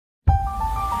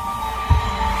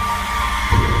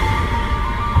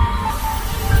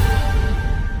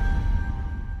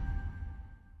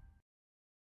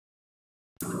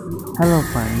Hello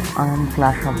friends, I am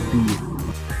Clash of Bees.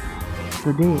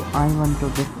 Today I want to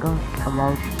discuss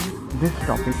about this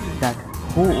topic that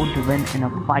who would win in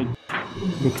a fight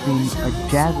between a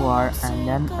jaguar and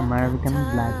an American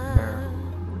black bear.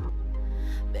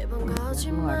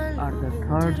 Jaguars are the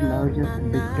third largest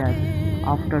big cats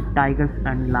after tigers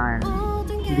and lions.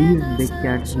 These big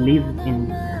cats live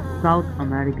in South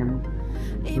American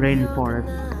rainforests.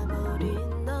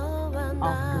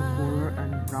 After polar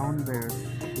and brown bears,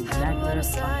 the black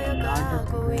bears are the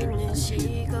largest bear species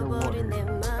in the world.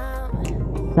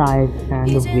 Size and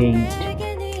weight.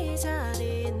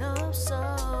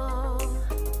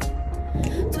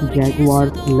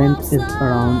 Jaguar's length is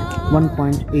around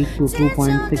 1.8 to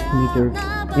 2.6 meters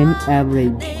in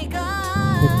average.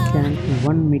 It stands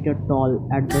 1 meter tall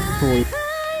at the shoulder.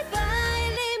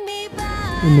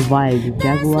 In wild,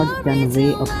 jaguars can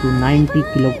weigh up to 90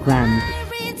 kilograms.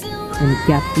 In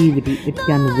captivity, it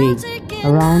can weigh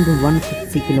around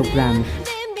 160 kilograms.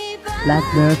 Black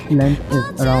bear's length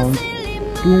is around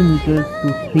 2 meters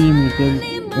to 3 meters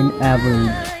in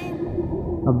average.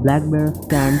 A black bear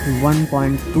stands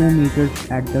 1.2 meters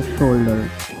at the shoulder,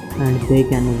 and they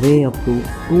can weigh up to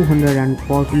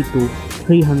 240 to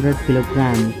 300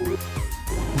 kilograms.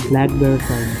 Black bears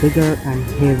are bigger and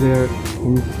heavier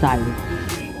in size.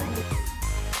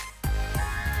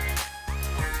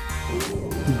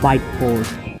 Bite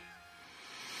force.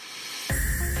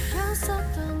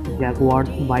 Jaguar's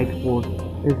bite force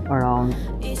is around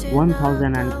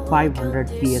 1500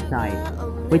 psi,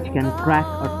 which can crack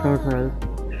a turtle's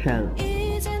shell.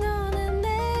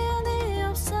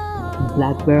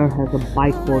 Black bear has a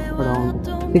bite force around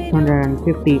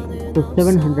 650 to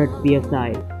 700 psi.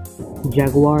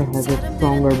 Jaguar has a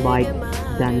stronger bite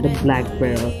than the black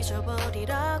bear.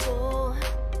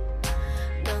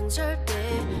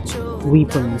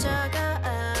 Weapons.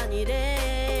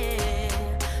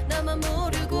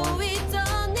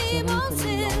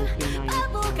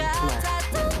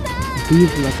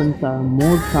 These weapons are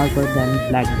more sharper than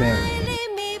black bears.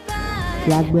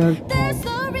 Black bears have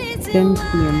 10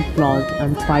 cm claws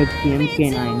and 5 cm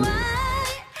canines.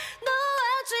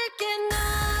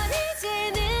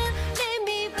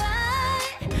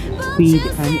 Speed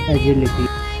and agility.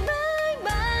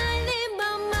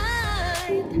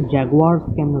 Jaguars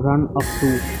can run up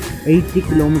to 80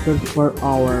 kilometers per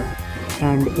hour,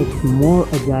 and it's more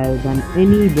agile than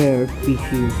any bear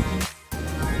species.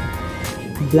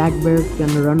 Black bears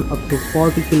can run up to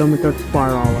 40 kilometers per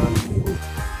hour.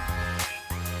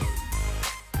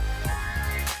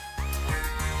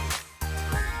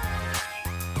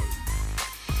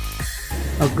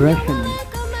 Aggression.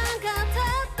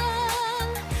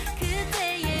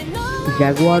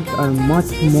 Jaguars are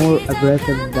much more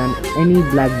aggressive than any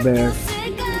black bear.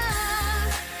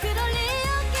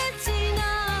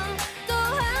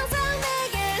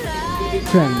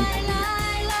 Strength.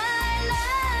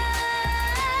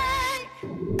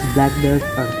 Black bears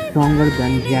are stronger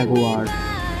than jaguars.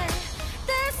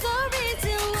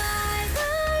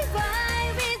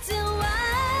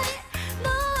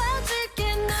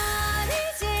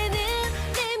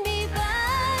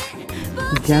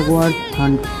 Jaguars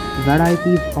hunt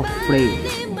varieties of prey.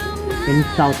 In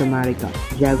South America,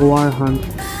 jaguar hunts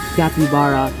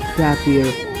capybara,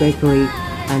 tapir, peccary,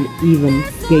 and even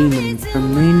caiman. The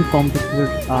main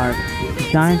competitors are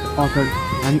giant otters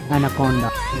and anaconda.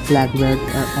 Black bears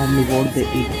are omnivore, they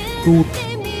eat fruit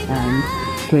and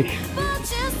fish.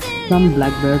 Some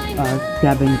black bears are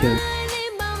scavengers.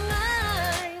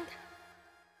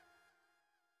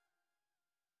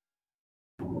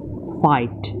 Fight.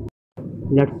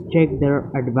 Let's check their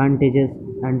advantages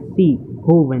and see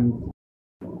who wins.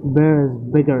 Bear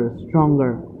is bigger,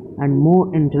 stronger, and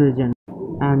more intelligent,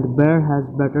 and bear has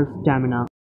better stamina.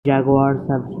 Jaguars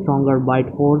have stronger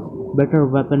bite force, better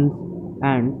weapons,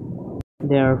 and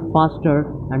they are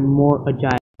faster and more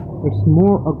agile. It's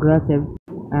more aggressive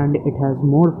and it has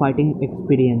more fighting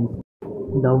experience.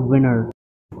 The winner.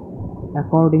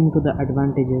 According to the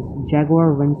advantages,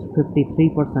 Jaguar wins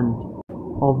 53%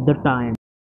 of the time.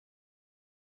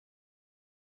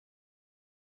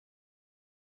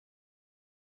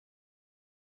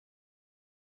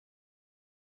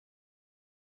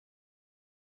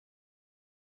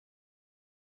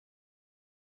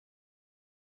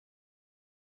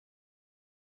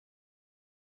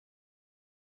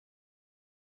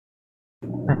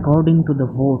 According to the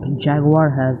vote, Jaguar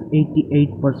has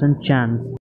 88% chance.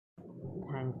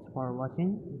 Thanks for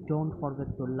watching. Don't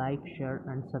forget to like, share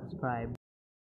and subscribe.